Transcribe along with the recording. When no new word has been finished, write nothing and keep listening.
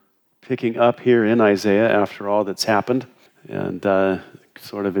picking up here in Isaiah after all that's happened, and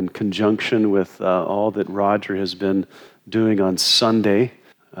sort of in conjunction with all that Roger has been doing on Sunday.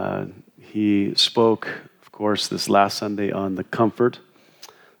 He spoke, of course, this last Sunday on the comfort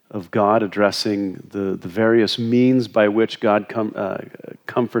of God, addressing the various means by which God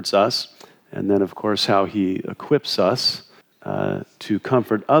comforts us, and then, of course, how he equips us to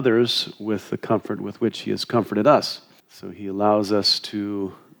comfort others with the comfort with which he has comforted us. So he allows us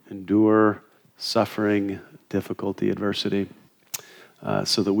to endure suffering, difficulty, adversity,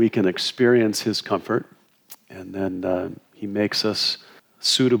 so that we can experience his comfort, and then he makes us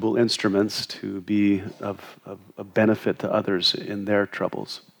suitable instruments to be of benefit to others in their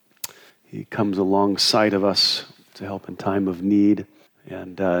troubles. He comes alongside of us to help in time of need,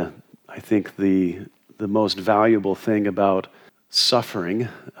 and I think the most valuable thing about suffering,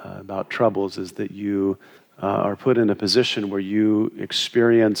 about troubles, is that you are put in a position where you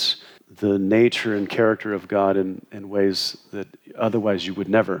experience the nature and character of God in ways that otherwise you would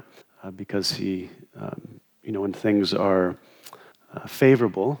never, because he, when things are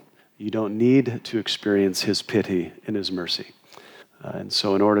favorable, you don't need to experience his pity and his mercy. And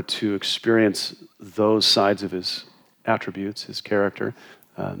so in order to experience those sides of his attributes, his character,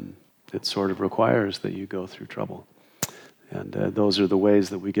 it sort of requires that you go through trouble. And those are the ways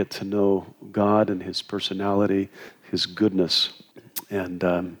that we get to know God and his personality, his goodness.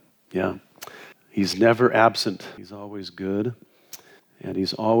 And he's never absent. He's always good. And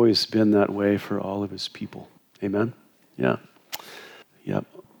he's always been that way for all of his people. Amen? Yeah. Yep.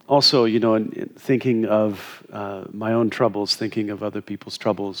 Also, in thinking of my own troubles, thinking of other people's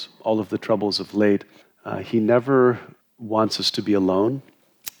troubles, all of the troubles of late, he never wants us to be alone,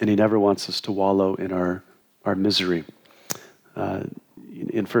 and he never wants us to wallow in our misery.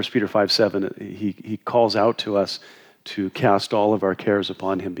 In 1 Peter 5:7, he calls out to us to cast all of our cares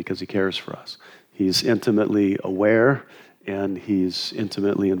upon him because he cares for us. He's intimately aware, and he's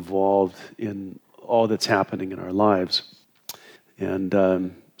intimately involved in all that's happening in our lives.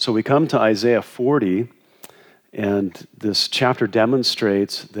 And so we come to Isaiah 40, and this chapter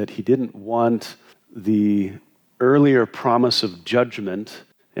demonstrates that he didn't want the earlier promise of judgment,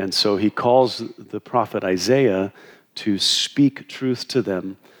 and so he calls the prophet Isaiah to speak truth to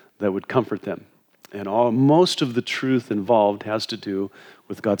them that would comfort them. And most of the truth involved has to do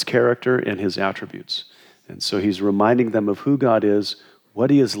with God's character and his attributes. And so he's reminding them of who God is, what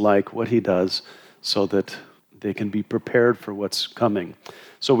he is like, what he does, so that they can be prepared for what's coming.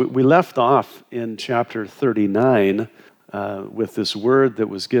 So we left off in chapter 39 with this word that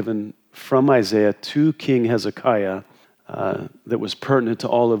was given from Isaiah to King Hezekiah that was pertinent to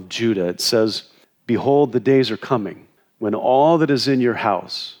all of Judah. It says, "Behold, the days are coming when all that is in your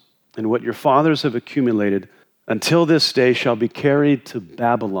house and what your fathers have accumulated until this day shall be carried to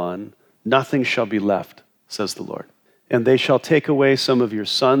Babylon. Nothing shall be left, says the Lord. And they shall take away some of your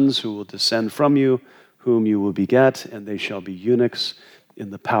sons who will descend from you, whom you will beget, and they shall be eunuchs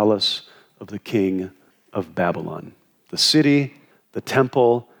in the palace of the king of Babylon." The city, the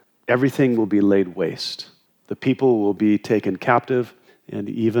temple, everything will be laid waste. The people will be taken captive, and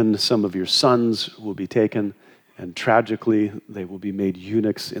even some of your sons will be taken, and tragically, they will be made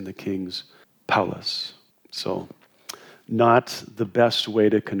eunuchs in the king's palace. So, not the best way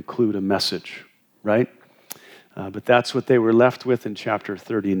to conclude a message, right? But that's what they were left with in chapter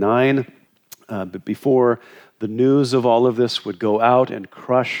 39. But before the news of all of this would go out and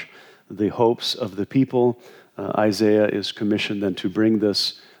crush the hopes of the people, Isaiah is commissioned then to bring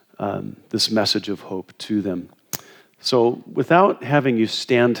this message of hope to them. So without having you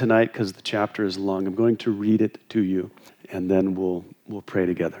stand tonight, because the chapter is long, I'm going to read it to you, and then we'll pray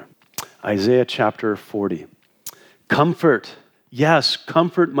together. Isaiah chapter 40. "Comfort, yes,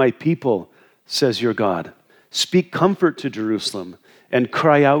 comfort my people, says your God. Speak comfort to Jerusalem and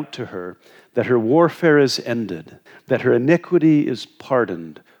cry out to her that her warfare is ended, that her iniquity is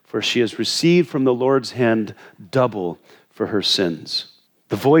pardoned, for she has received from the Lord's hand double for her sins.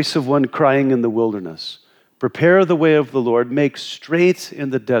 The voice of one crying in the wilderness, prepare the way of the Lord, make straight in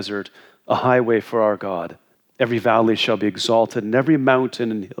the desert a highway for our God. Every valley shall be exalted, and every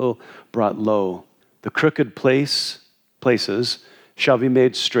mountain and hill brought low. The crooked places shall be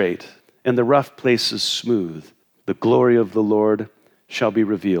made straight, and the rough places smooth. The glory of the Lord shall be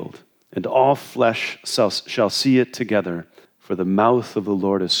revealed, and all flesh shall see it together, for the mouth of the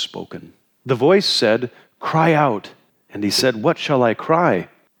Lord has spoken. The voice said, cry out. And he said, what shall I cry?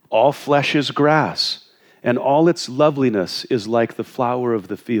 All flesh is grass, and all its loveliness is like the flower of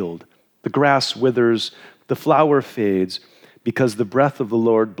the field. The grass withers, the flower fades, because the breath of the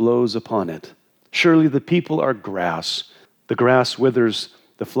Lord blows upon it. Surely the people are grass. The grass withers,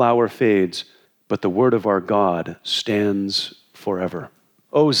 The flower fades, but the word of our God stands forever.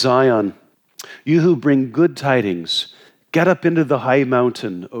 O Zion, you who bring good tidings, get up into the high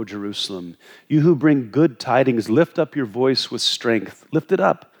mountain, O Jerusalem. You who bring good tidings, lift up your voice with strength. Lift it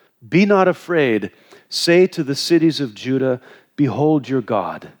up. Be not afraid. Say to the cities of Judah, behold your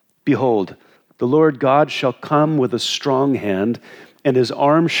God. Behold, the Lord God shall come with a strong hand, and his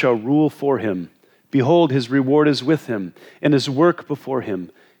arm shall rule for him. Behold, his reward is with him, and his work before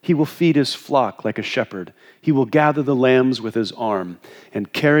him. He will feed his flock like a shepherd. He will gather the lambs with his arm,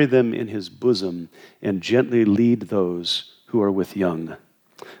 and carry them in his bosom, and gently lead those who are with young.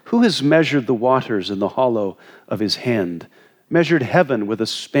 Who has measured the waters in the hollow of his hand, measured heaven with a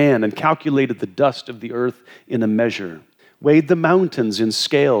span, and calculated the dust of the earth in a measure? Weighed the mountains in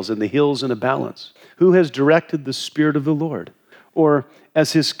scales and the hills in a balance? Who has directed the Spirit of the Lord? Or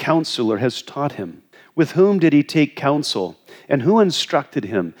as his counselor has taught him? With whom did he take counsel? And who instructed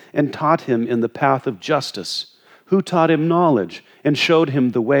him and taught him in the path of justice? Who taught him knowledge and showed him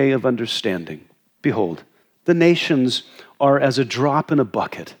the way of understanding? Behold, the nations are as a drop in a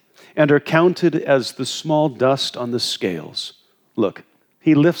bucket and are counted as the small dust on the scales. Look,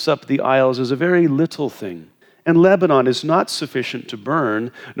 he lifts up the isles as a very little thing. And Lebanon is not sufficient to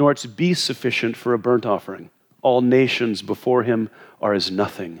burn, nor to be sufficient for a burnt offering. All nations before him are as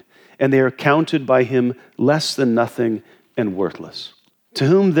nothing, and they are counted by him less than nothing and worthless. To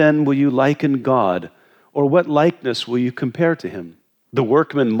whom then will you liken God, or what likeness will you compare to him? The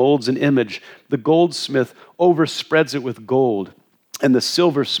workman molds an image, the goldsmith overspreads it with gold, and the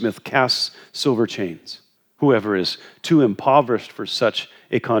silversmith casts silver chains. Whoever is too impoverished for such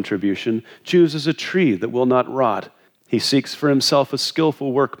a contribution chooses a tree that will not rot. He seeks for himself a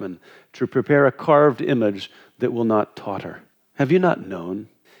skillful workman to prepare a carved image that will not totter. Have you not known?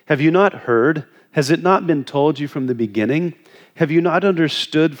 Have you not heard? Has it not been told you from the beginning? Have you not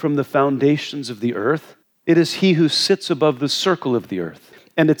understood from the foundations of the earth? It is he who sits above the circle of the earth,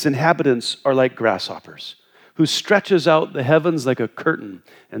 and its inhabitants are like grasshoppers, who stretches out the heavens like a curtain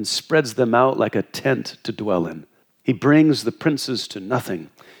and spreads them out like a tent to dwell in. He brings the princes to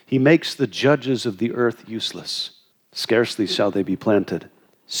nothing. He makes the judges of the earth useless. Scarcely shall they be planted.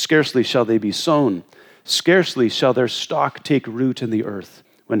 Scarcely shall they be sown. Scarcely shall their stock take root in the earth,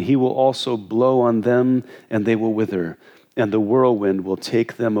 when he will also blow on them, and they will wither, and the whirlwind will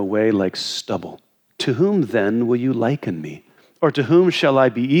take them away like stubble. To whom then will you liken me? Or to whom shall I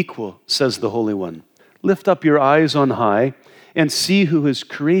be equal, says the Holy One? Lift up your eyes on high and see who has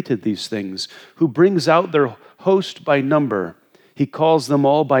created these things, who brings out their host by number. He calls them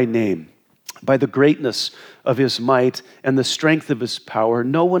all by name. By the greatness of his might and the strength of his power,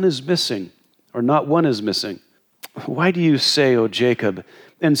 no one is missing, or not one is missing. Why do you say, O Jacob,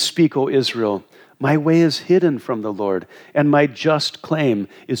 and speak, O Israel, my way is hidden from the Lord, and my just claim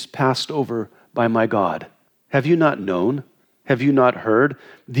is passed over by my God? Have you not known? Have you not heard?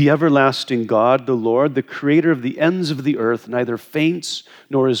 The everlasting God, the Lord, the creator of the ends of the earth, neither faints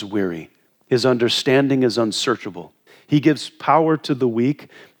nor is weary. His understanding is unsearchable. He gives power to the weak,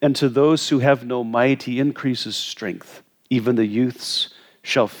 and to those who have no might, he increases strength. Even the youths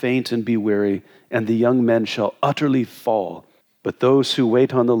shall faint and be weary, and the young men shall utterly fall. But those who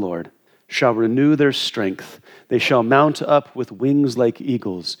wait on the Lord shall renew their strength. They shall mount up with wings like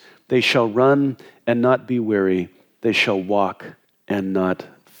eagles. They shall run and not be weary. They shall walk and not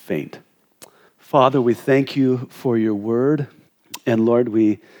faint. Father, we thank you for your word. And Lord,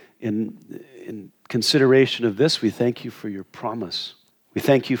 we, in consideration of this, we thank you for your promise. We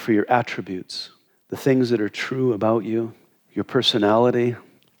thank you for your attributes, the things that are true about you, your personality,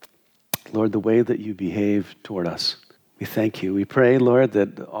 Lord, the way that you behave toward us. We thank you. We pray, Lord,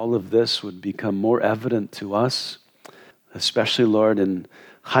 that all of this would become more evident to us, especially, Lord, in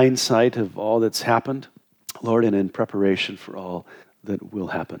hindsight of all that's happened, Lord, and in preparation for all that will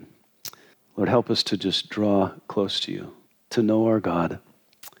happen. Lord, help us to just draw close to you, to know our God,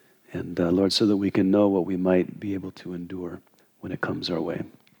 and Lord, so that we can know what we might be able to endure when it comes our way.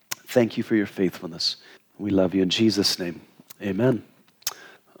 Thank you for your faithfulness. We love you in Jesus' name. Amen.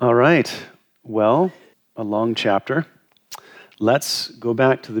 All right. Well, a long chapter. Let's go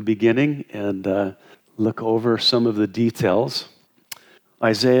back to the beginning and look over some of the details.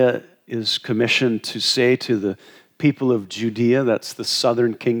 Isaiah is commissioned to say to the people of Judea, that's the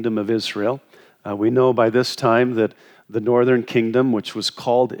southern kingdom of Israel. We know by this time that the northern kingdom, which was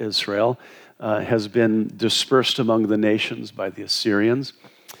called Israel, has been dispersed among the nations by the Assyrians.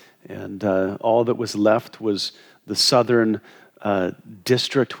 And all that was left was the southern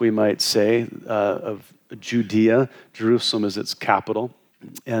district, we might say, of Judea. Jerusalem is its capital.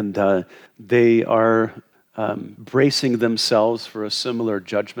 And they are bracing themselves for a similar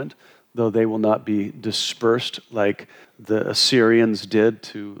judgment, though they will not be dispersed like the Assyrians did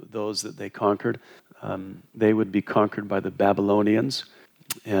to those that they conquered. They would be conquered by the Babylonians.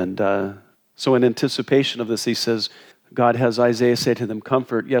 And so in anticipation of this, he says, God has Isaiah say to them,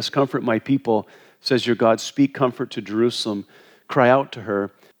 comfort, yes, comfort my people, says your God, speak comfort to Jerusalem, cry out to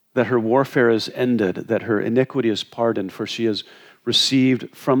her that her warfare is ended, that her iniquity is pardoned, for she has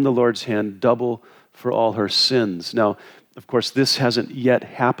received from the Lord's hand double for all her sins. Now, of course, this hasn't yet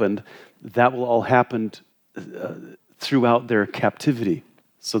happened. That will all happen throughout their captivity.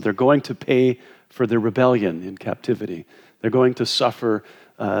 So they're going to pay for their rebellion in captivity. They're going to suffer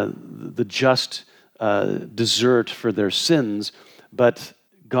the just desert for their sins, but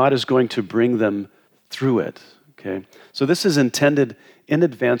God is going to bring them through it. Okay, so this is intended in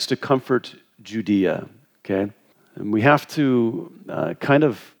advance to comfort Judea. Okay, and we have to kind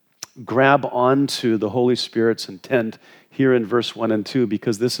of grab onto the Holy Spirit's intent here in verse 1 and 2,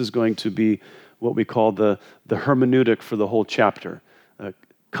 because this is going to be what we call the hermeneutic for the whole chapter.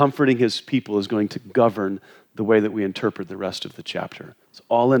 Comforting his people is going to govern the way that we interpret the rest of the chapter. It's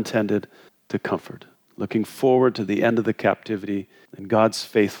all intended to comfort, looking forward to the end of the captivity and God's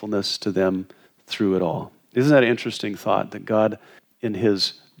faithfulness to them through it all. Isn't that an interesting thought, that God, in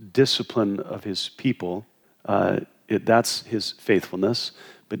his discipline of his people, that's his faithfulness,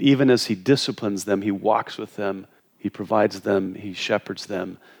 but even as he disciplines them, he walks with them, he provides them, he shepherds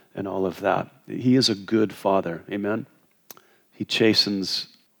them, and all of that. He is a good father, amen? He chastens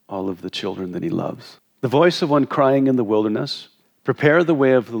all of the children that he loves. The voice of one crying in the wilderness, prepare the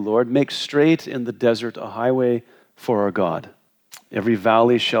way of the Lord, make straight in the desert a highway for our God. Every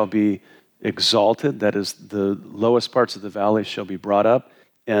valley shall be exalted, that is, the lowest parts of the valley shall be brought up,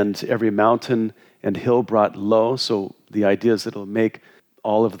 and every mountain and hill brought low. So the idea is that it'll make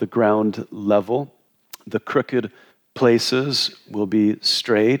all of the ground level. The crooked places will be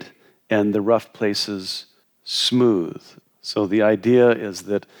straight, and the rough places smooth. So the idea is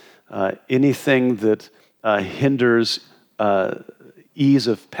that anything that hinders ease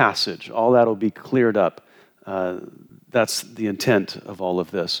of passage, all that will be cleared up. That's the intent of all of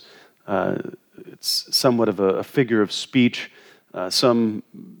this. It's somewhat of a figure of speech. Some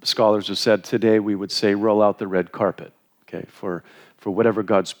scholars have said today we would say roll out the red carpet, okay, for whatever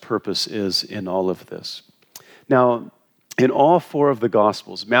God's purpose is in all of this. Now, in all four of the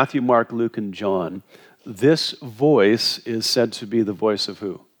Gospels, Matthew, Mark, Luke, and John, this voice is said to be the voice of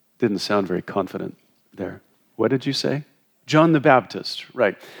who? Didn't sound very confident there. What did you say? John the Baptist,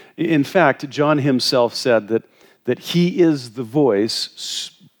 right. In fact, John himself said that he is the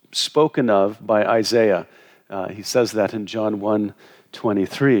voice spoken of by Isaiah. He says that in John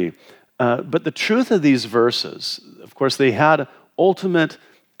 1:23. But the truth of these verses, of course, they had ultimate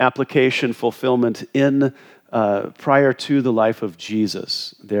application, fulfillment in prior to the life of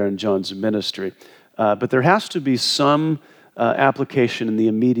Jesus there in John's ministry. But there has to be some application in the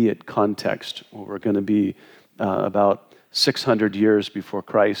immediate context, where we're going to be about 600 years before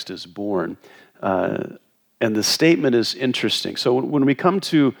Christ is born. And the statement is interesting. So when we come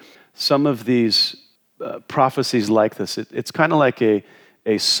to some of these prophecies like this, it's kind of like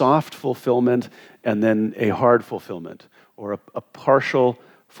a soft fulfillment and then a hard fulfillment, or a partial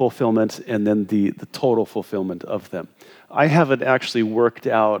fulfillment and then the total fulfillment of them. I haven't actually worked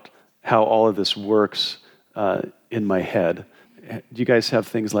out how all of this works in my head. Do you guys have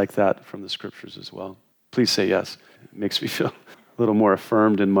things like that from the scriptures as well? Please say yes. It makes me feel a little more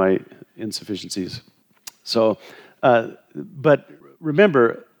affirmed in my insufficiencies. So, but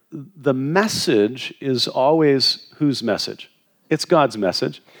remember, the message is always whose message? It's God's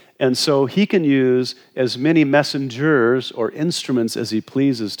message. And so he can use as many messengers or instruments as he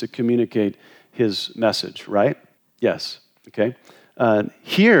pleases to communicate his message, right? Yes, okay.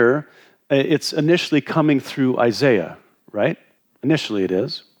 Here, it's initially coming through Isaiah, right? Initially it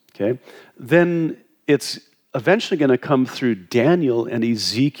is, okay. Then it's eventually going to come through Daniel and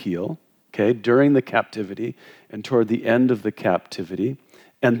Ezekiel, okay, during the captivity and toward the end of the captivity.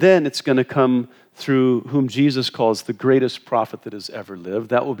 And then it's going to come through whom Jesus calls the greatest prophet that has ever lived.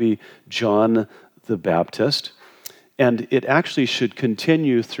 That will be John the Baptist. And it actually should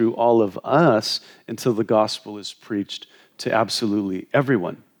continue through all of us until the gospel is preached to absolutely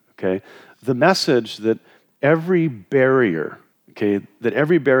everyone, okay? The message that every barrier, okay, that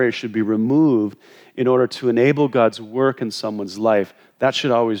every barrier should be removed in order to enable God's work in someone's life, that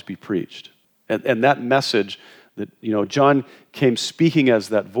should always be preached. And that message that, John came speaking as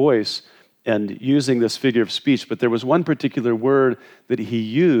that voice and using this figure of speech, but there was one particular word that he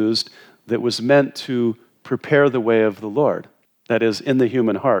used that was meant to prepare the way of the Lord. That is, in the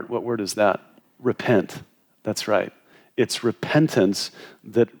human heart. What word is that? Repent. That's right. It's repentance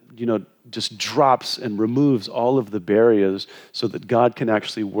that, just drops and removes all of the barriers so that God can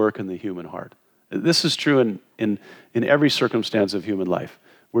actually work in the human heart. This is true in every circumstance of human life.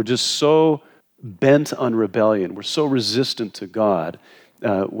 We're just so bent on rebellion. We're so resistant to God,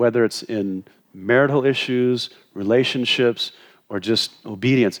 whether it's in marital issues, relationships, or just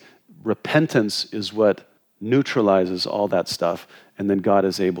obedience. Repentance is what neutralizes all that stuff, and then God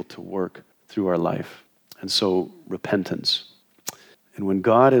is able to work through our life. And so, repentance. And when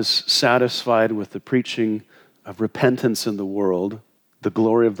God is satisfied with the preaching of repentance in the world, the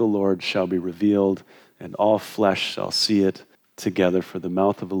glory of the Lord shall be revealed, and all flesh shall see it together, for the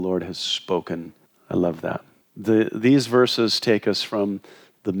mouth of the Lord has spoken. I love that. These verses take us from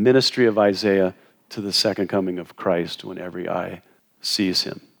the ministry of Isaiah to the second coming of Christ when every eye sees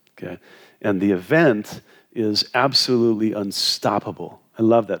him. Okay? And the event is absolutely unstoppable. I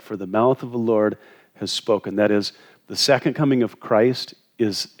love that. For the mouth of the Lord has spoken. That is, the second coming of Christ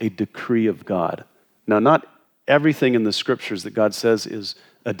is a decree of God. Now, not everything in the scriptures that God says is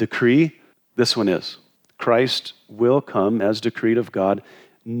a decree. This one is. Christ will come as decreed of God.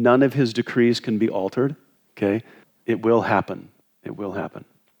 None of his decrees can be altered. Okay? It will happen. It will happen.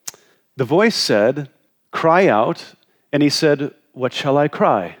 The voice said, "Cry out." And he said, "What shall I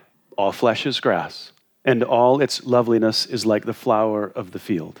cry? All flesh is grass, and all its loveliness is like the flower of the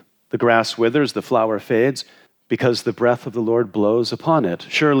field. The grass withers, the flower fades, because the breath of the Lord blows upon it.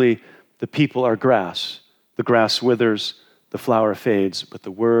 Surely the people are grass. The grass withers, the flower fades, but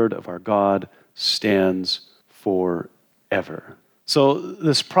the word of our God stands forever." So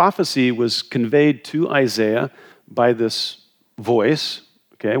this prophecy was conveyed to Isaiah by this voice,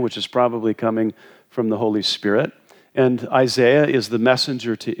 okay, which is probably coming from the Holy Spirit. And Isaiah is the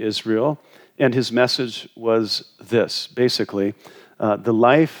messenger to Israel, and his message was this, basically, the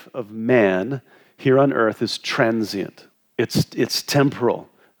life of man here on earth is transient. It's temporal.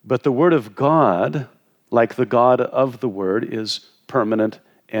 But the word of God, like the God of the word, is permanent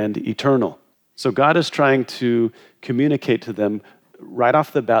and eternal. So God is trying to communicate to them right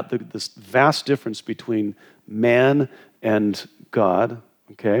off the bat this vast difference between man and God,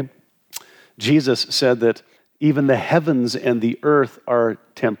 okay? Jesus said that even the heavens and the earth are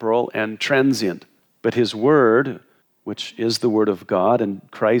temporal and transient, but his word, which is the word of God, and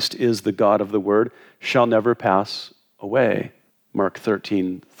Christ is the God of the word, shall never pass away. Mark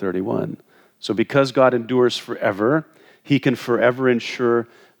 13:31. So because God endures forever, he can forever ensure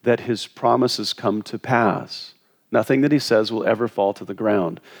that his promises come to pass. Nothing that he says will ever fall to the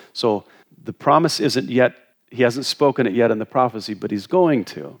ground. So the promise isn't yet, he hasn't spoken it yet in the prophecy, but he's going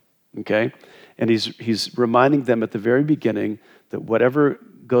to, okay? And he's reminding them at the very beginning that whatever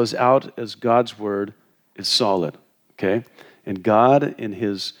goes out as God's word is solid, okay? And God, in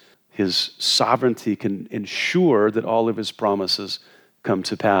his sovereignty, can ensure that all of his promises come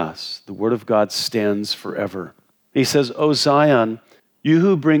to pass. The word of God stands forever. He says, "O Zion, you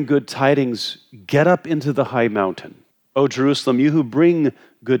who bring good tidings, get up into the high mountain. O Jerusalem, you who bring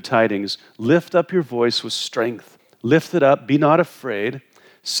good tidings, lift up your voice with strength. Lift it up, be not afraid.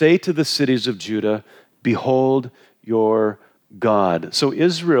 Say to the cities of Judah, behold your God." So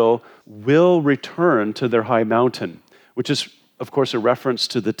Israel will return to their high mountain, which is, of course, a reference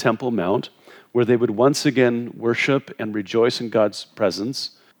to the Temple Mount, where they would once again worship and rejoice in God's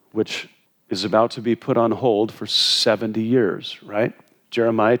presence, which is about to be put on hold for 70 years, right?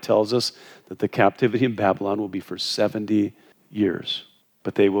 Jeremiah tells us that the captivity in Babylon will be for 70 years,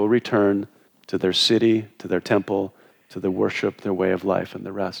 but they will return to their city, to their temple, to their worship, their way of life, and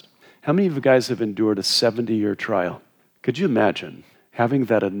the rest. How many of you guys have endured a 70-year trial? Could you imagine having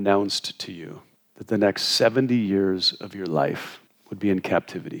that announced to you, that the next 70 years of your life would be in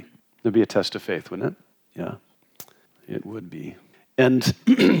captivity? It'd be a test of faith, wouldn't it? Yeah, it would be. And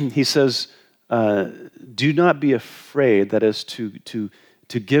he says, do not be afraid, that is to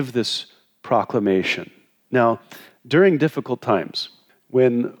give this proclamation. Now, during difficult times,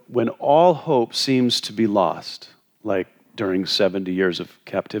 when all hope seems to be lost, like during 70 years of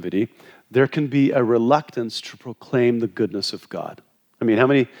captivity, there can be a reluctance to proclaim the goodness of God. I mean, how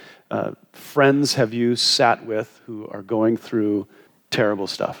many friends have you sat with who are going through terrible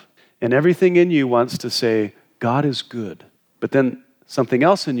stuff? And everything in you wants to say, God is good. But then something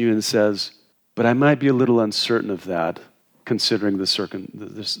else in you says, but I might be a little uncertain of that, considering the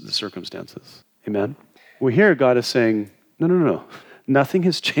circumstances. Amen? Well, here God is saying, no. Nothing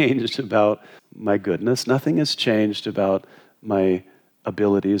has changed about my goodness. Nothing has changed about my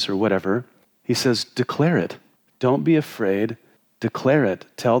abilities or whatever. He says, declare it. Don't be afraid. Declare it.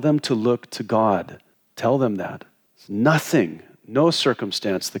 Tell them to look to God. Tell them that. Nothing, no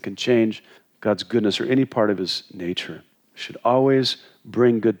circumstance that can change God's goodness or any part of his nature. We should always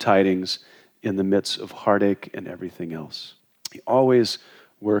bring good tidings in the midst of heartache and everything else. He always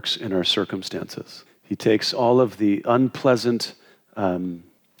works in our circumstances. He takes all of the unpleasant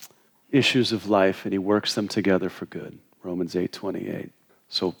issues of life and he works them together for good. Romans 8:28.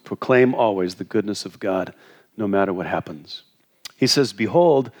 So proclaim always the goodness of God, no matter what happens. He says,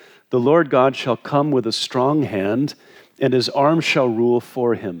 behold, the Lord God shall come with a strong hand, and his arm shall rule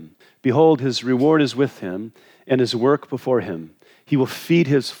for him. Behold, his reward is with him, and his work before him. He will feed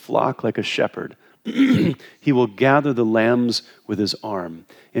his flock like a shepherd. He will gather the lambs with his arm,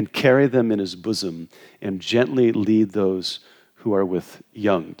 and carry them in his bosom, and gently lead those who are with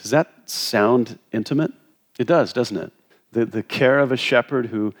young. Does that sound intimate? It does, doesn't it? The care of a shepherd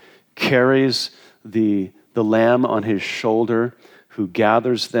who carries the lamb on his shoulder, who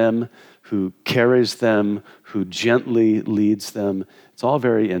gathers them, who carries them, who gently leads them. It's all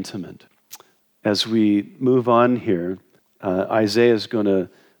very intimate. As we move on here, Isaiah is going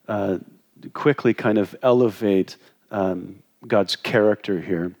to quickly kind of elevate God's character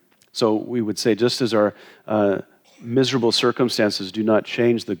here. So we would say, just as our miserable circumstances do not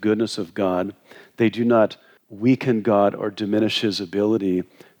change the goodness of God, they do not weaken God or diminish his ability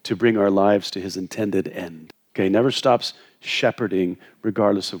to bring our lives to his intended end. Okay, never stops shepherding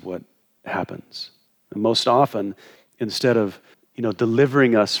regardless of what happens. And most often, instead of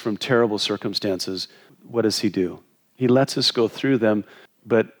delivering us from terrible circumstances, what does he do? He lets us go through them,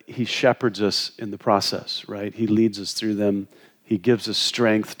 but he shepherds us in the process, right? He leads us through them. He gives us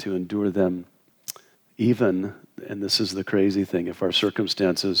strength to endure them. Even, and this is the crazy thing, if our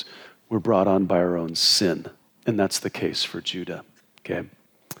circumstances were brought on by our own sin. And that's the case for Judah, okay?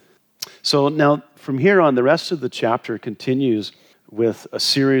 So now, from here on, the rest of the chapter continues with a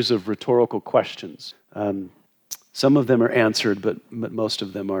series of rhetorical questions. Some of them are answered, but most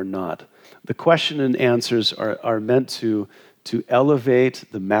of them are not. The question and answers are meant to elevate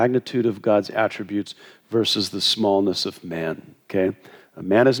the magnitude of God's attributes versus the smallness of man, okay? A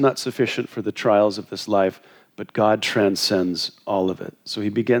man is not sufficient for the trials of this life, but God transcends all of it. So he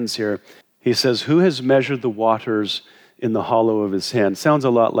begins here. He says, who has measured the waters in the hollow of his hand? Sounds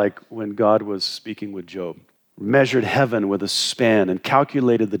a lot like when God was speaking with Job. Measured heaven with a span and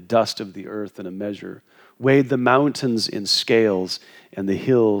calculated the dust of the earth in a measure, weighed the mountains in scales and the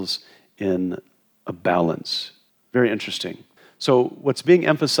hills in a balance. Very interesting. So what's being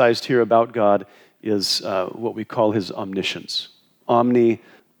emphasized here about God is what we call his omniscience. Omni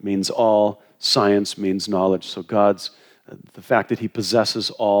means all, science means knowledge. So God's, the fact that he possesses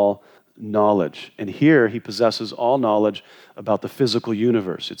all knowledge. And here he possesses all knowledge about the physical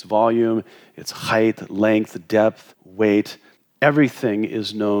universe, its volume, its height, length, depth, weight. Everything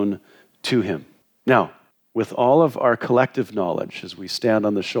is known to him. Now, with all of our collective knowledge, as we stand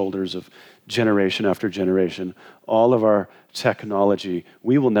on the shoulders of generation after generation, all of our technology,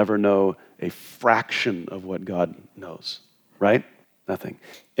 we will never know a fraction of what God knows, right? Nothing.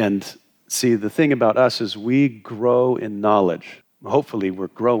 And see, the thing about us is we grow in knowledge. Hopefully, we're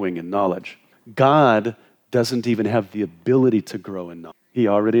growing in knowledge. God doesn't even have the ability to grow in knowledge. He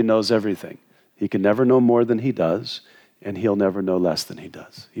already knows everything. He can never know more than he does, and he'll never know less than he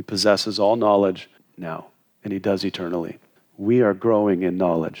does. He possesses all knowledge now, and he does eternally. We are growing in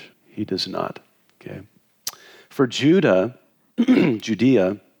knowledge. He does not. Okay. For Judea,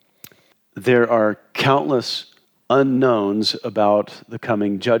 there are countless unknowns about the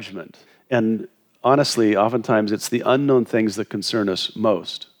coming judgment. And honestly, oftentimes it's the unknown things that concern us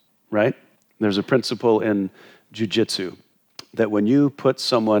most, right? There's a principle in jiu-jitsu that when you put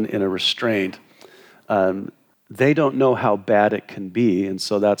someone in a restraint, they don't know how bad it can be, and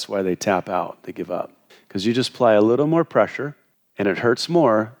so that's why they tap out, they give up. Because you just apply a little more pressure, and it hurts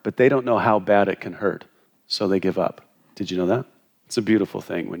more, but they don't know how bad it can hurt, so they give up. Did you know that? It's a beautiful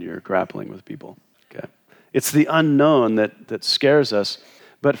thing when you're grappling with people. Okay. It's the unknown that scares us,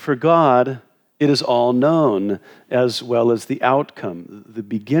 but for God, it is all known, as well as the outcome. The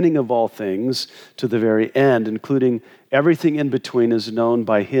beginning of all things to the very end, including everything in between, is known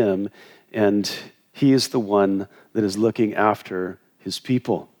by him, and he is the one that is looking after his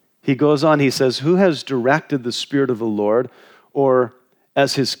people. He goes on, he says, who has directed the Spirit of the Lord, or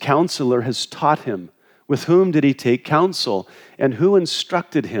as his counselor has taught him? With whom did he take counsel? And who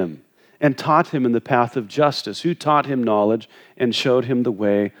instructed him and taught him in the path of justice? Who taught him knowledge and showed him the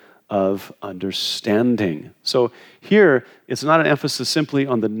way of understanding? So here, it's not an emphasis simply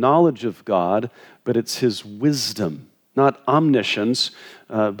on the knowledge of God, but it's his wisdom, not omniscience,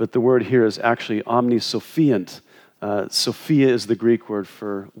 but the word here is actually omnisophiant. Sophia is the Greek word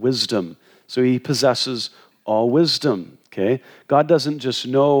for wisdom. So he possesses all wisdom, okay? God doesn't just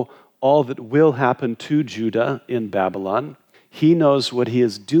know all that will happen to Judah in Babylon. He knows what he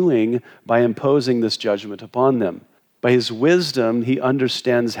is doing by imposing this judgment upon them. By his wisdom, he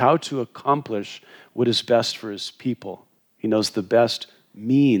understands how to accomplish what is best for his people. He knows the best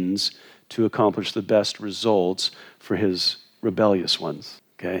means to accomplish the best results for his rebellious ones.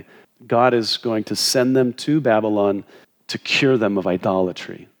 Okay? God is going to send them to Babylon to cure them of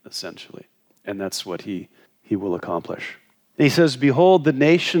idolatry, essentially. And that's what he will accomplish. And he says, behold, the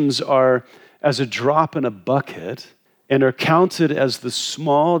nations are as a drop in a bucket and are counted as the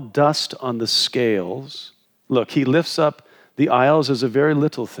small dust on the scales. Look, he lifts up the isles as a very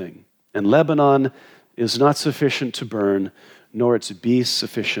little thing, and Lebanon is not sufficient to burn, nor its beasts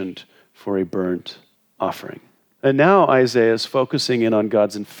sufficient for a burnt offering. And now Isaiah is focusing in on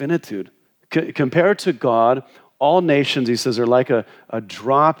God's infinitude. Compared to God, all nations, he says, are like a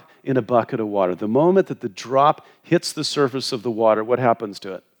drop in a bucket of water. The moment that the drop hits the surface of the water, what happens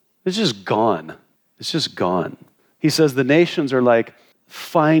to it? It's just gone. It's just gone. He says the nations are like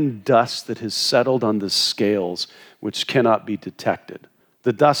fine dust that has settled on the scales, which cannot be detected.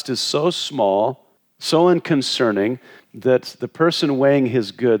 The dust is so small, so unconcerning, that the person weighing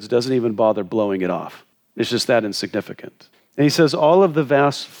his goods doesn't even bother blowing it off. It's just that insignificant. And he says, all of the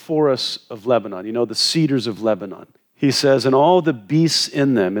vast forests of Lebanon, the cedars of Lebanon, he says, and all the beasts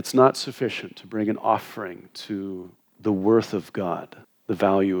in them, it's not sufficient to bring an offering to the worth of God, the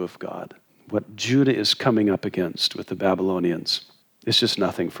value of God. What Judah is coming up against with the Babylonians is just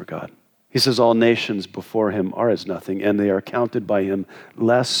nothing for God. He says, all nations before him are as nothing, and they are counted by him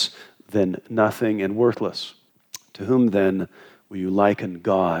less than nothing and worthless. To whom then will you liken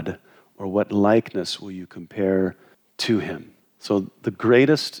God, or what likeness will you compare to him? So the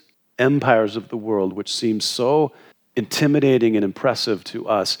greatest empires of the world, which seem so intimidating and impressive to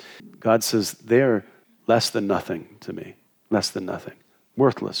us, God says they're less than nothing to me, less than nothing,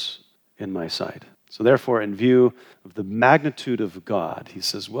 worthless in my sight. So therefore, in view of the magnitude of God, he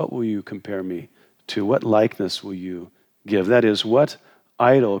says, what will you compare me to? What likeness will you give? That is, what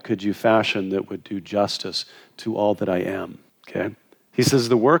idol could you fashion that would do justice to all that I am? Okay? He says,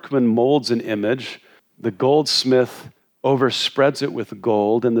 the workman molds an image, the goldsmith overspreads it with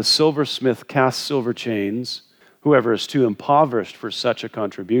gold, and the silversmith casts silver chains. Whoever is too impoverished for such a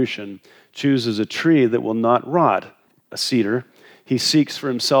contribution chooses a tree that will not rot, a cedar. He seeks for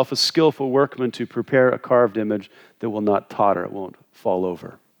himself a skillful workman to prepare a carved image that will not totter, it won't fall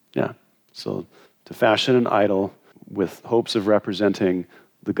over. Yeah, so to fashion an idol with hopes of representing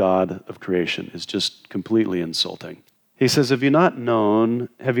the God of creation is just completely insulting. He says, have you not known,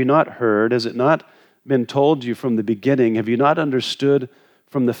 have you not heard, has it not been told you from the beginning, have you not understood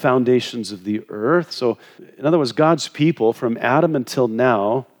from the foundations of the earth? So, in other words, God's people from Adam until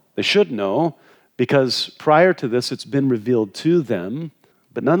now, they should know, because prior to this it's been revealed to them,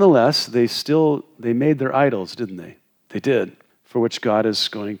 but nonetheless, they made their idols, didn't they? They did, for which God is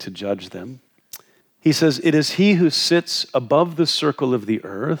going to judge them. He says, it is he who sits above the circle of the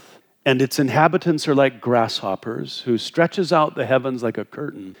earth, and its inhabitants are like grasshoppers, who stretches out the heavens like a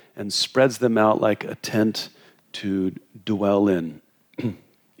curtain and spreads them out like a tent to dwell in.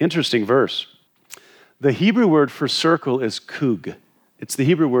 Interesting verse. The Hebrew word for circle is kug. It's the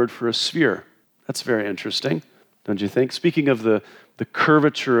Hebrew word for a sphere. That's very interesting, don't you think? Speaking of the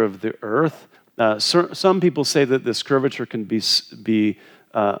curvature of the earth, some people say that this curvature can be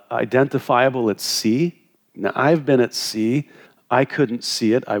identifiable at sea. Now, I've been at sea. I couldn't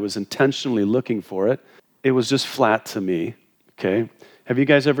see it. I was intentionally looking for it. It was just flat to me, okay? Have you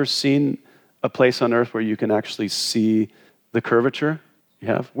guys ever seen a place on earth where you can actually see the curvature? You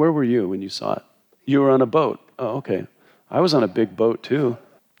have? Where were you when you saw it? You were on a boat. Oh, okay. I was on a big boat too.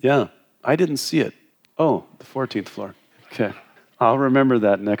 Yeah, I didn't see it. Oh, the 14th floor. Okay. I'll remember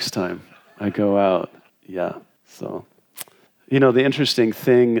that next time I go out. Yeah, so. The interesting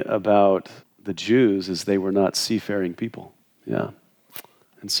thing about the Jews is they were not seafaring people. Yeah.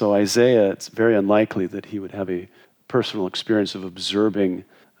 And so Isaiah, it's very unlikely that he would have a personal experience of observing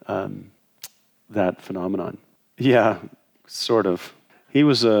that phenomenon. Yeah, sort of. He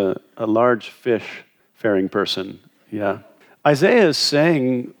was a large fish-faring person. Yeah. Isaiah is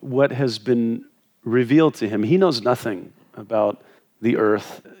saying what has been revealed to him. He knows nothing about the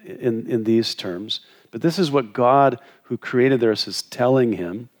earth in these terms, but this is what God, who created the earth, is telling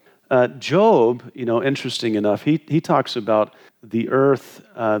him. Job, interesting enough, he talks about the earth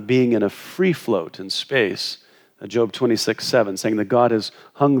being in a free float in space. Job 26:7, saying that God has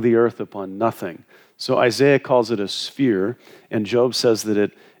hung the earth upon nothing. So Isaiah calls it a sphere, and Job says that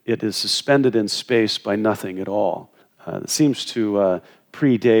it is suspended in space by nothing at all. It seems to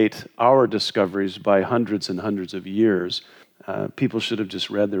predate our discoveries by hundreds and hundreds of years. People should have just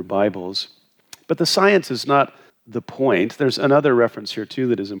read their Bibles. But the science is not the point. There's another reference here, too,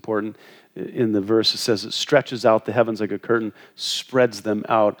 that is important. In the verse, it says it stretches out the heavens like a curtain, spreads them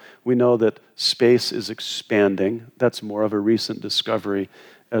out. We know that space is expanding. That's more of a recent discovery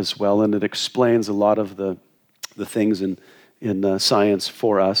as well, and it explains a lot of the things in science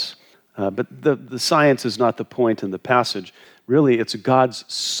for us. But the science is not the point in the passage. Really, it's God's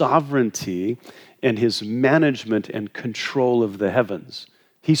sovereignty and his management and control of the heavens.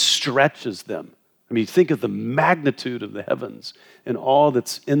 He stretches them. I mean, think of the magnitude of the heavens and all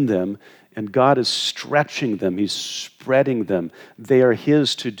that's in them, and God is stretching them. He's spreading them. They are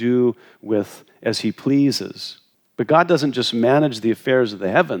his to do with as he pleases. But God doesn't just manage the affairs of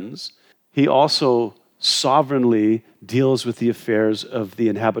the heavens. He also sovereignly deals with the affairs of the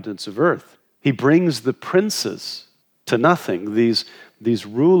inhabitants of earth. He brings the princes to nothing, these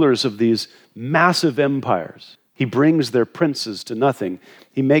rulers of these massive empires. He brings their princes to nothing.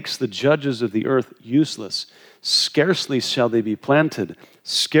 He makes the judges of the earth useless. Scarcely shall they be planted.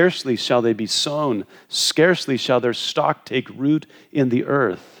 Scarcely shall they be sown. Scarcely shall their stock take root in the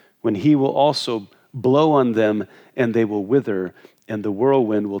earth, when he will also blow on them, and they will wither, and the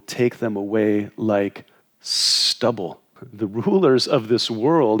whirlwind will take them away like stubble. The rulers of this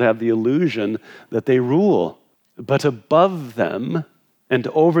world have the illusion that they rule, but above them and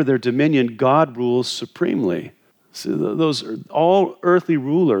over their dominion, God rules supremely. So those all earthly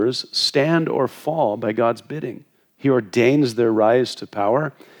rulers stand or fall by God's bidding. He ordains their rise to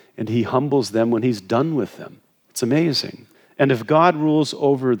power, and he humbles them when he's done with them. It's amazing. And if God rules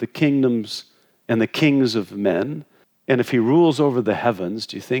over the kingdoms and the kings of men, and if he rules over the heavens,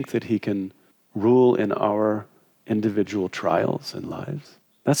 do you think that he can rule in our individual trials and lives?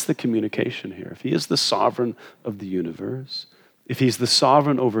 That's the communication here. If he is the sovereign of the universe, if he's the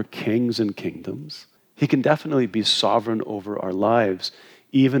sovereign over kings and kingdoms, he can definitely be sovereign over our lives,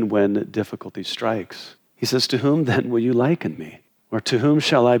 even when difficulty strikes. He says, "To whom then will you liken me? Or to whom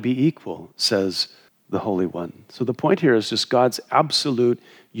shall I be equal?" says the Holy One. So the point here is just God's absolute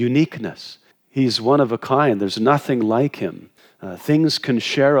uniqueness. He's one of a kind. There's nothing like him. Things can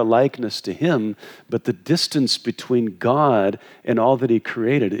share a likeness to him, but the distance between God and all that he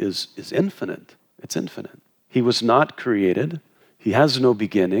created is infinite. It's infinite. He was not created. He has no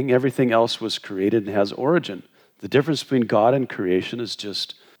beginning. Everything else was created and has origin. The difference between God and creation is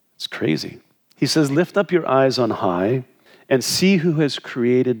just, it's crazy. He says, "Lift up your eyes on high and see who has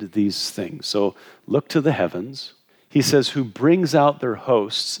created these things." So look to the heavens. He says, "Who brings out their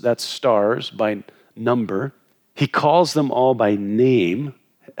hosts," that's stars by number. He calls them all by name.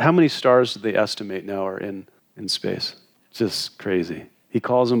 How many stars do they estimate now are in space? Just crazy. He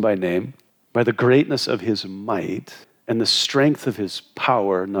calls them by name. By the greatness of his might and the strength of his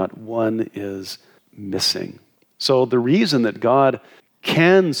power, not one is missing. So the reason that God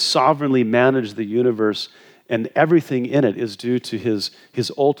can sovereignly manage the universe and everything in it is due to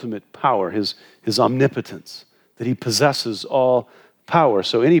his ultimate power, his omnipotence, that he possesses all power.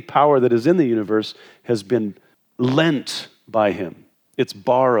 So any power that is in the universe has been lent by him. It's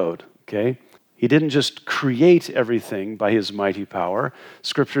borrowed, okay? He didn't just create everything by his mighty power.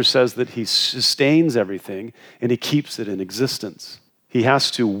 Scripture says that he sustains everything and he keeps it in existence. He has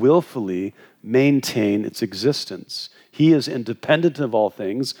to willfully maintain its existence. He is independent of all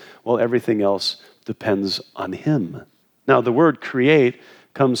things, while everything else depends on him. Now, the word create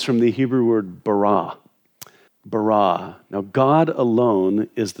comes from the Hebrew word bara. Bara. Now, God alone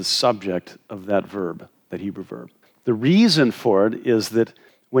is the subject of that verb, that Hebrew verb. The reason for it is that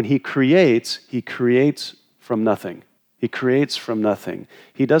when he creates from nothing. He creates from nothing.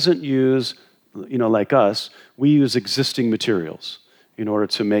 He doesn't use, like us, we use existing materials in order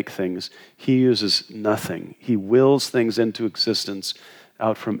to make things. He uses nothing. He wills things into existence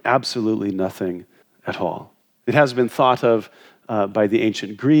out from absolutely nothing at all. It has been thought of by the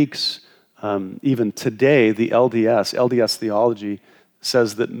ancient Greeks. Even today, the LDS theology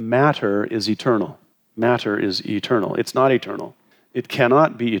says that matter is eternal. Matter is eternal. It's not eternal. It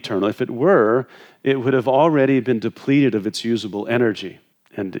cannot be eternal. If it were, it would have already been depleted of its usable energy,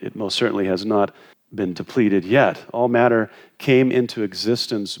 and it most certainly has not been depleted yet. All matter came into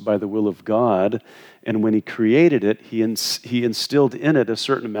existence by the will of God, and when he created it, he instilled in it a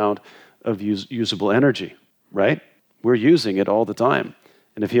certain amount of usable energy, right? We're using it all the time.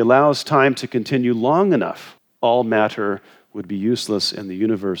 And if he allows time to continue long enough, all matter would be useless and the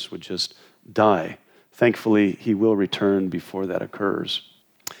universe would just die. Thankfully, he will return before that occurs.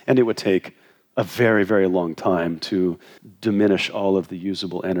 And it would take a very, very long time to diminish all of the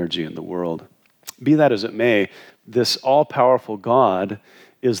usable energy in the world. Be that as it may, this all-powerful God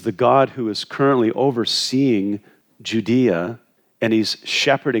is the God who is currently overseeing Judea, and he's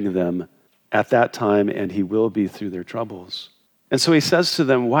shepherding them at that time, and he will be through their troubles. And so he says to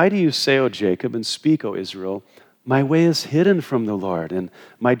them, why do you say, O Jacob, and speak, O Israel, my way is hidden from the Lord, and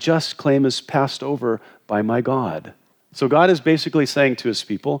my just claim is passed over by my God. So God is basically saying to his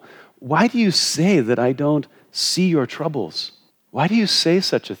people, why do you say that I don't see your troubles? Why do you say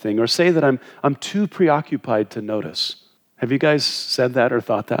such a thing, or say that I'm too preoccupied to notice? Have you guys said that or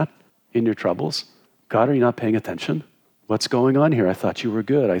thought that in your troubles? God, are you not paying attention? What's going on here? I thought you were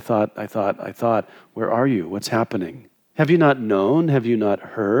good. I thought, where are you? What's happening? Have you not known? Have you not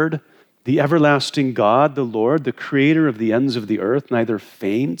heard? The everlasting God, the Lord, the creator of the ends of the earth, neither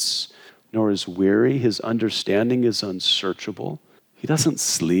faints nor is weary. His understanding is unsearchable. He doesn't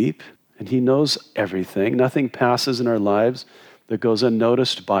sleep, and he knows everything. Nothing passes in our lives that goes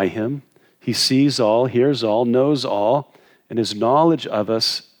unnoticed by him. He sees all, hears all, knows all, and his knowledge of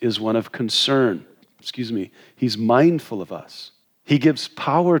us is one of concern. He's mindful of us. He gives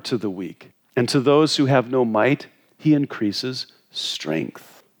power to the weak, and to those who have no might, he increases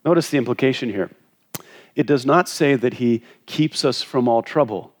strength. Notice the implication here. It does not say that he keeps us from all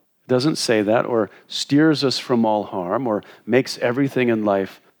trouble. It doesn't say that, or steers us from all harm, or makes everything in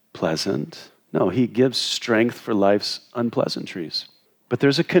life pleasant. No, he gives strength for life's unpleasantries. But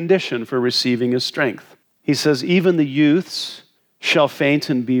there's a condition for receiving his strength. He says, even the youths shall faint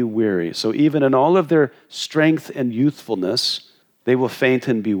and be weary. So even in all of their strength and youthfulness, they will faint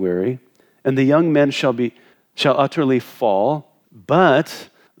and be weary. And the young men shall utterly fall, but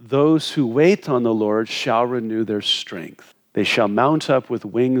those who wait on the Lord shall renew their strength. They shall mount up with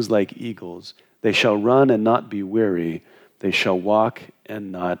wings like eagles. They shall run and not be weary. They shall walk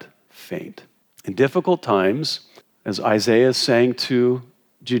and not faint. In difficult times, as Isaiah is saying to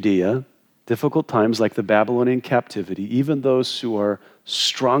Judea, difficult times like the Babylonian captivity, even those who are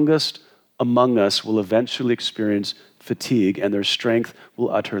strongest among us will eventually experience fatigue, and their strength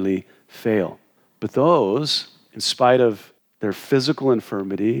will utterly fail. But those, in spite of their physical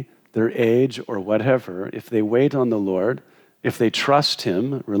infirmity, their age, or whatever, if they wait on the Lord, if they trust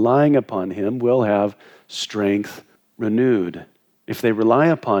him, relying upon him, will have strength renewed. If they rely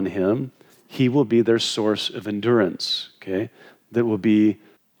upon him, he will be their source of endurance, okay? That will be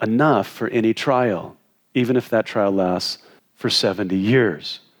enough for any trial, even if that trial lasts for 70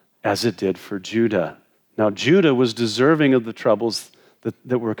 years, as it did for Judah. Now, Judah was deserving of the troubles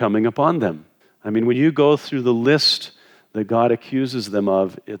that were coming upon them. I mean, when you go through the list that God accuses them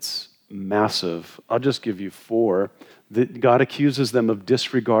of, it's massive. I'll just give you 4. That God accuses them of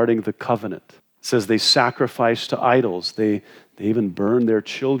disregarding the covenant. It says they sacrifice to idols. They even burn their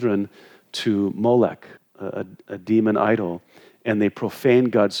children to Molech, a demon idol, and they profane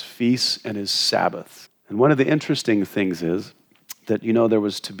God's feasts and his Sabbaths. And one of the interesting things is that, there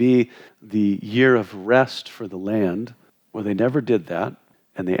was to be the year of rest for the land. Well, they never did that,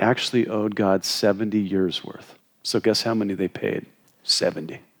 and they actually owed God 70 years worth. So guess how many they paid?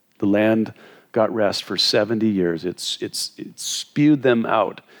 70. The land got rest for 70 years. It spewed them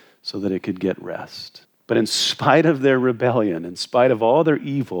out so that it could get rest. But in spite of their rebellion, in spite of all their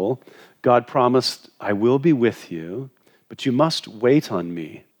evil, God promised, I will be with you, but you must wait on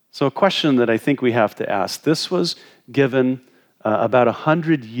me. So a question that I think we have to ask, this was given about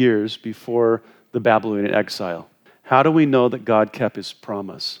 100 years before the Babylonian exile. How do we know that God kept his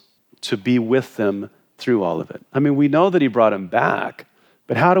promise to be with them through all of it? I mean, we know that he brought them back,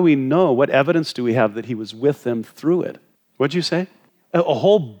 but how do we know? What evidence do we have that he was with them through it? What'd you say? A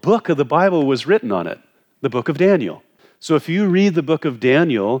whole book of the Bible was written on it, the book of Daniel. So if you read the book of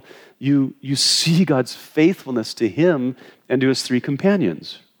Daniel, you see God's faithfulness to him and to his 3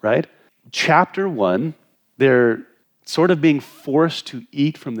 companions, right? Chapter 1, they're sort of being forced to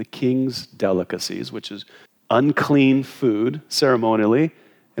eat from the king's delicacies, which is unclean food ceremonially,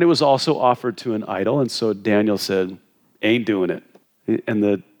 and it was also offered to an idol. And so Daniel said, ain't doing it. And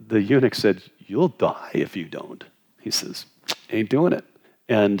the eunuch said, you'll die if you don't. He says, ain't doing it.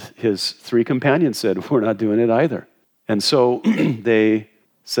 And his 3 companions said, we're not doing it either. And so they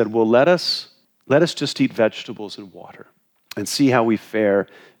said, well, let us just eat vegetables and water and see how we fare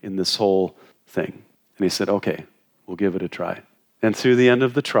in this whole thing. And he said, okay, we'll give it a try. And through the end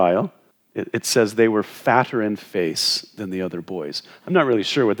of the trial, it says they were fatter in face than the other boys. I'm not really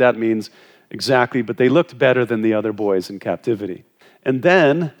sure what that means exactly, but they looked better than the other boys in captivity. And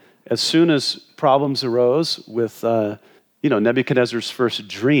then, as soon as problems arose with Nebuchadnezzar's first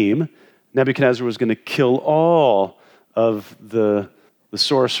dream, Nebuchadnezzar was going to kill all of the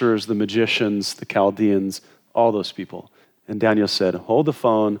sorcerers, the magicians, the Chaldeans, all those people. And Daniel said, hold the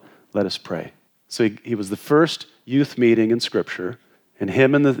phone, let us pray. So he was the first youth meeting in Scripture, and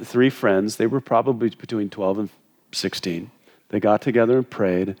him and the 3 friends, they were probably between 12 and 16. They got together and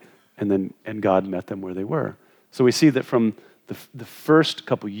prayed, and God met them where they were. So we see that from the first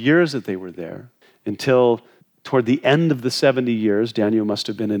couple years that they were there until toward the end of the 70 years, Daniel must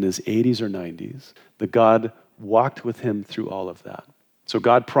have been in his 80s or 90s, that God walked with him through all of that. So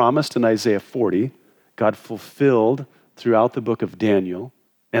God promised in Isaiah 40, God fulfilled throughout the book of Daniel,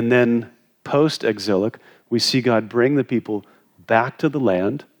 and then post-exilic, we see God bring the people back to the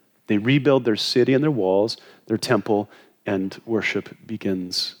land. They rebuild their city and their walls, their temple, and worship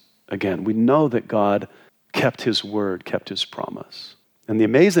begins again. We know that God kept his word, kept his promise. And the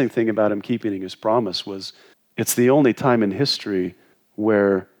amazing thing about him keeping his promise was it's the only time in history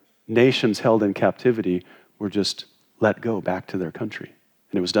where nations held in captivity were just let go back to their country.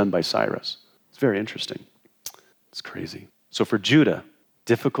 And it was done by Cyrus. It's very interesting. It's crazy. So for Judah,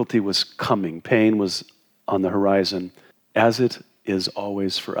 difficulty was coming. Pain was on the horizon, as it is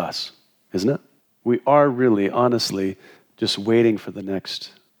always for us, isn't it? We are really, honestly, just waiting for the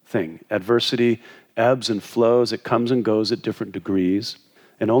next thing. Adversity ebbs and flows. It comes and goes at different degrees.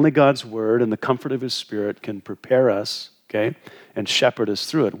 And only God's word and the comfort of his Spirit can prepare us, okay, and shepherd us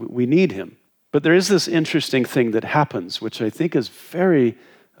through it. We need him. But there is this interesting thing that happens, which I think is very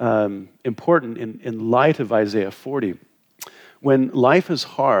important in light of Isaiah 40. When life is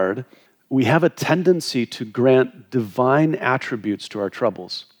hard, we have a tendency to grant divine attributes to our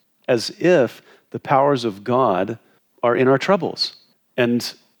troubles, as if the powers of God are in our troubles.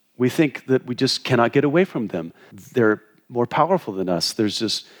 And we think that we just cannot get away from them. They're more powerful than us. There's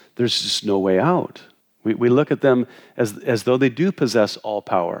just no way out. We look at them as though they do possess all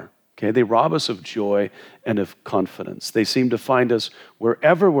power. Okay, they rob us of joy and of confidence. They seem to find us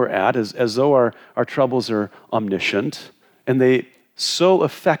wherever we're at, as though our troubles are omniscient, and they so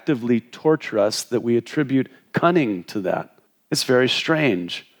effectively torture us that we attribute cunning to that. It's very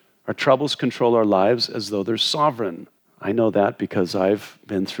strange. Our troubles control our lives as though they're sovereign. I know that because I've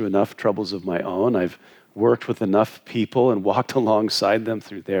been through enough troubles of my own. I've worked with enough people and walked alongside them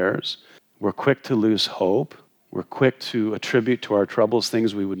through theirs. We're quick to lose hope. We're quick to attribute to our troubles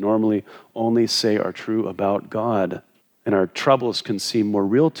things we would normally only say are true about God. And our troubles can seem more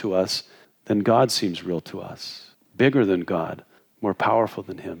real to us than God seems real to us. Bigger than God, more powerful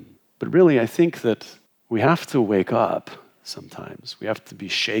than him. But really, I think that we have to wake up sometimes. We have to be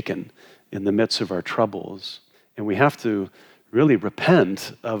shaken in the midst of our troubles. And we have to really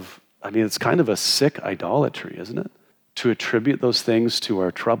repent of, it's kind of a sick idolatry, isn't it? To attribute those things to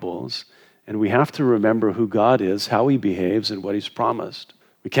our troubles. And we have to remember who God is, how he behaves, and what he's promised.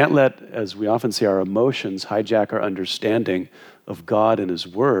 We can't let, as we often say, our emotions hijack our understanding of God and his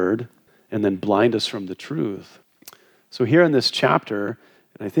word and then blind us from the truth. So here in this chapter,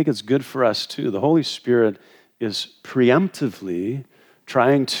 and I think it's good for us too, the Holy Spirit is preemptively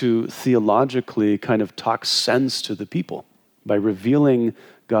trying to theologically kind of talk sense to the people by revealing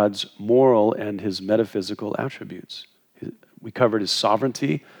God's moral and his metaphysical attributes. We covered his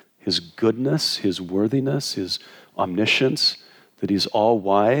sovereignty, his goodness, his worthiness, his omniscience, that he's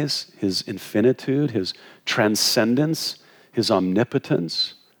all-wise, his infinitude, his transcendence, his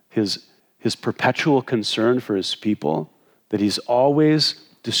omnipotence, his perpetual concern for his people, that he's always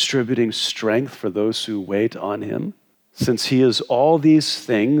distributing strength for those who wait on him. Since he is all these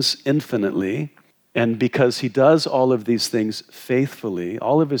things infinitely, and because he does all of these things faithfully,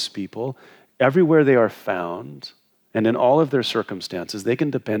 all of his people, everywhere they are found, and in all of their circumstances, they can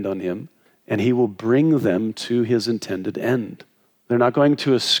depend on him, and he will bring them to his intended end. They're not going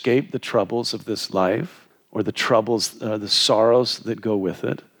to escape the troubles of this life or the troubles, the sorrows that go with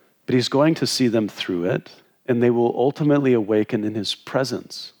it, but he's going to see them through it, and they will ultimately awaken in his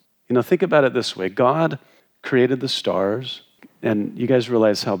presence. Think about it this way. God created the stars, and you guys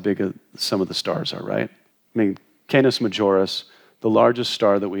realize how big some of the stars are, right? Canis Majoris, the largest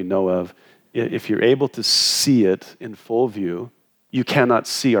star that we know of, if you're able to see it in full view, you cannot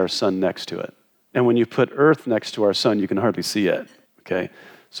see our sun next to it. And when you put Earth next to our sun, you can hardly see it, okay?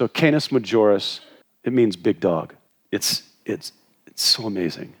 So Canis Majoris, it means big dog. It's so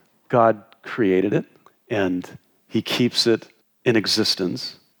amazing. God created it, and he keeps it in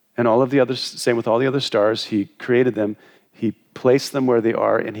existence. And all of the others, same with all the other stars, he created them, he placed them where they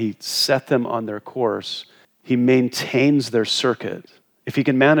are, and he set them on their course. He maintains their circuit. If he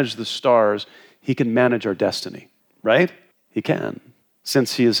can manage the stars, he can manage our destiny, right? He can.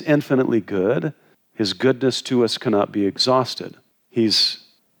 Since he is infinitely good, his goodness to us cannot be exhausted. He's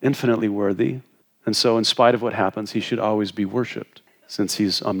infinitely worthy, and so in spite of what happens, he should always be worshiped. Since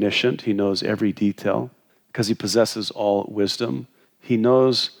he's omniscient, he knows every detail. Because he possesses all wisdom, he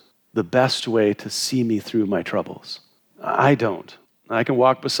knows the best way to see me through my troubles. I don't. I can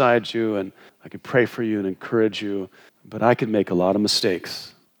walk beside you and I can pray for you and encourage you, but I can make a lot of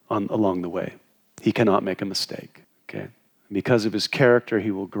mistakes along the way. He cannot make a mistake, okay? Because of his character,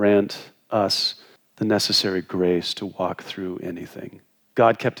 he will grant us the necessary grace to walk through anything.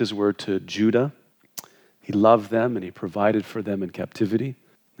 God kept his word to Judah. He loved them and he provided for them in captivity.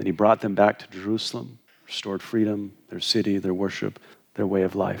 Then he brought them back to Jerusalem, restored freedom, their city, their worship, their way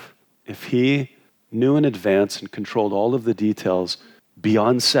of life. If he knew in advance and controlled all of the details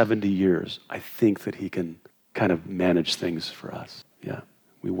beyond 70 years, I think that he can kind of manage things for us. Yeah.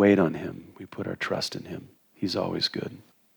 We wait on him. We put our trust in him. He's always good.